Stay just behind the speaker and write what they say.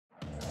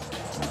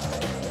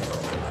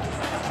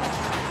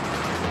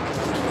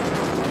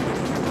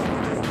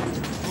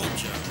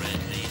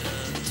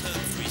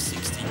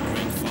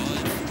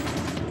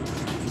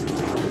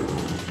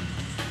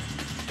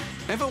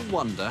Ever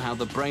wonder how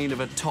the brain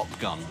of a Top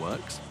Gun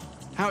works?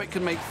 How it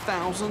can make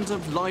thousands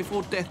of life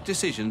or death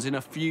decisions in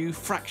a few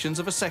fractions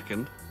of a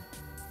second?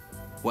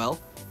 Well,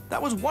 that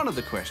was one of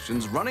the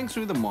questions running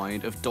through the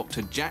mind of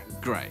Dr. Jack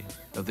Gray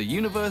of the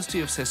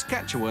University of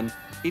Saskatchewan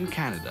in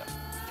Canada.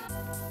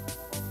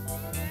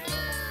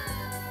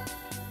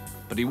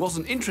 But he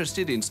wasn't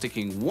interested in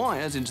sticking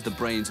wires into the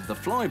brains of the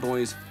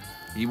flyboys.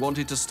 He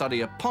wanted to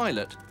study a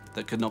pilot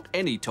that could knock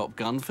any Top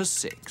Gun for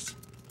 6.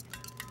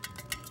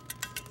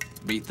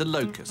 Meet the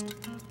Locust,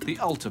 the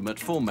ultimate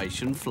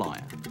formation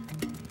flyer.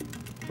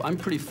 I'm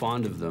pretty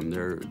fond of them.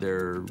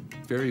 They're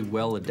very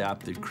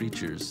well-adapted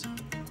creatures.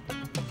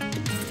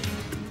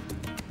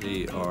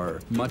 They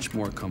are much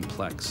more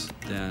complex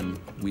than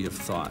we have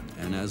thought,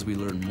 and as we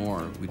learn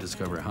more, we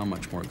discover how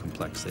much more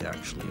complex they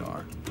actually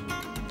are.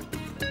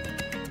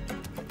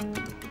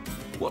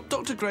 What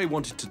Dr. Gray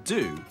wanted to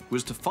do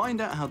was to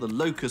find out how the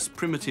locust's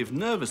primitive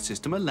nervous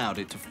system allowed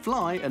it to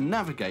fly and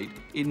navigate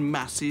in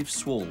massive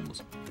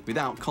swarms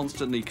without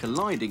constantly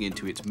colliding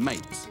into its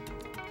mates.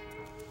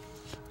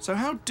 So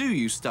how do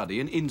you study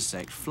an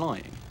insect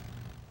flying?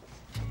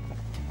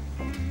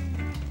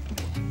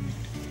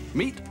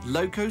 Meet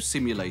Loco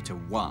Simulator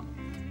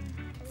 1.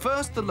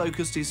 First, the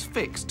locust is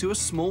fixed to a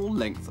small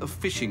length of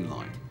fishing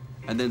line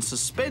and then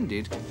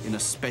suspended in a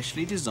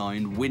specially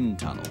designed wind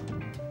tunnel.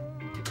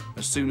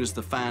 As soon as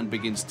the fan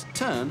begins to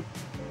turn,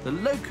 the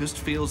locust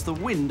feels the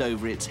wind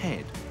over its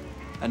head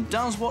and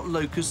does what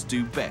locusts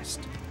do best: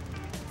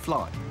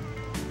 fly.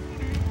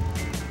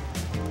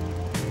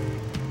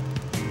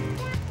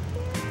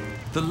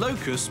 The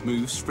locust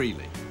moves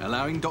freely,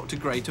 allowing Dr.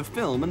 Gray to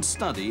film and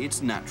study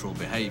its natural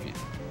behaviour.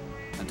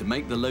 And to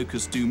make the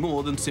locust do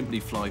more than simply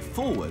fly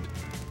forward,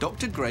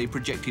 Dr. Gray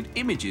projected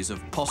images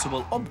of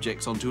possible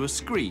objects onto a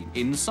screen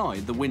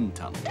inside the wind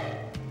tunnel.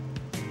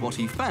 What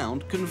he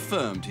found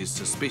confirmed his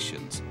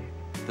suspicions,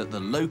 that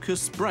the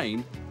locust's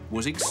brain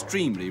was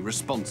extremely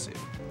responsive.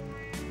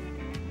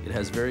 It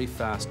has very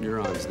fast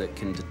neurons that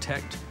can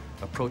detect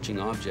approaching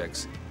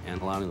objects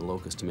and allowing the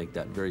locust to make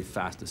that very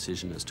fast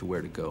decision as to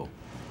where to go.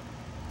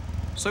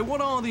 So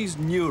what are these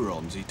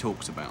neurons he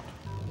talks about?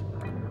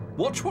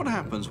 Watch what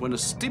happens when a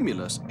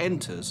stimulus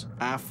enters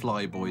our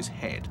flyboy's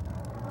head.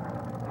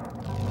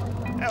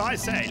 Oh, I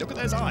say, look at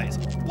those eyes.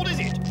 What is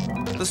it?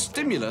 The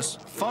stimulus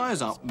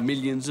fires up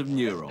millions of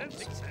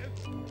neurons.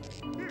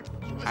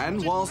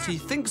 And whilst he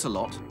thinks a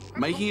lot,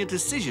 making a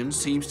decision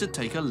seems to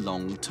take a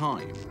long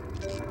time.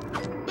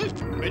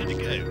 Ready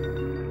to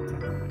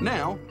go.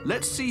 Now,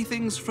 let's see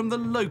things from the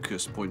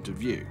locust point of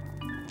view.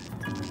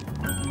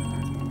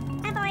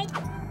 Bye-bye.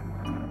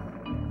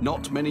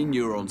 Not many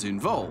neurons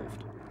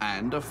involved,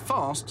 and a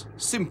fast,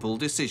 simple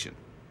decision.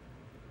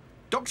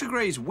 Dr.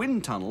 Gray's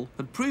wind tunnel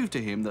had proved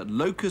to him that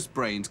locust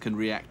brains can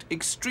react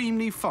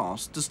extremely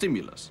fast to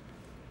stimulus.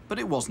 But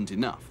it wasn't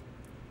enough.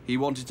 He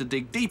wanted to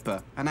dig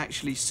deeper and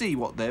actually see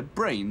what their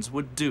brains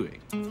were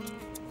doing.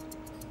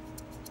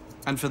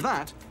 And for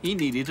that, he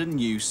needed a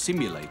new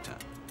simulator.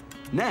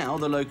 Now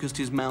the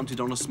locust is mounted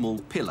on a small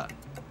pillar,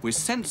 with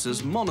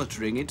sensors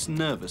monitoring its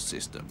nervous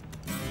system.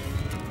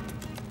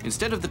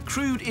 Instead of the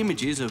crude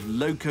images of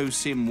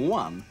LocoSim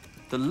 1,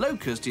 the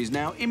locust is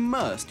now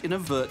immersed in a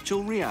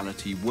virtual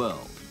reality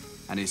world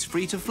and is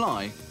free to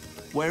fly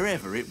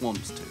wherever it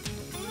wants to.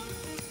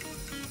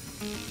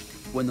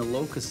 When the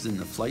locust is in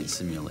the flight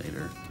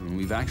simulator,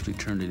 we've actually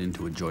turned it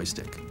into a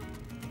joystick.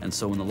 And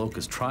so when the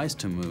locust tries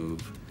to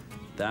move,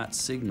 that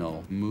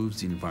signal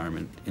moves the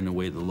environment in a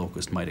way the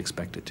locust might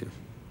expect it to.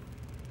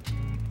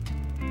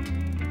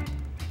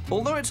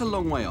 Although it's a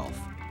long way off,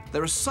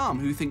 there are some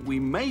who think we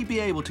may be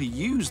able to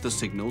use the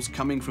signals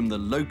coming from the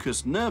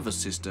locust nervous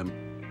system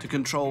to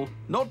control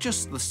not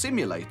just the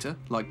simulator,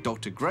 like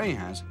Dr. Gray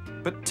has,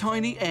 but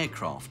tiny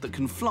aircraft that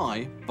can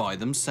fly by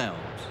themselves.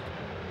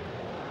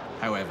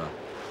 However,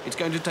 it's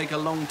going to take a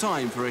long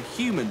time for a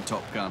human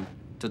Top Gun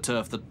to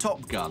turf the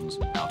Top Guns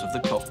out of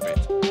the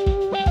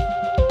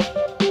cockpit.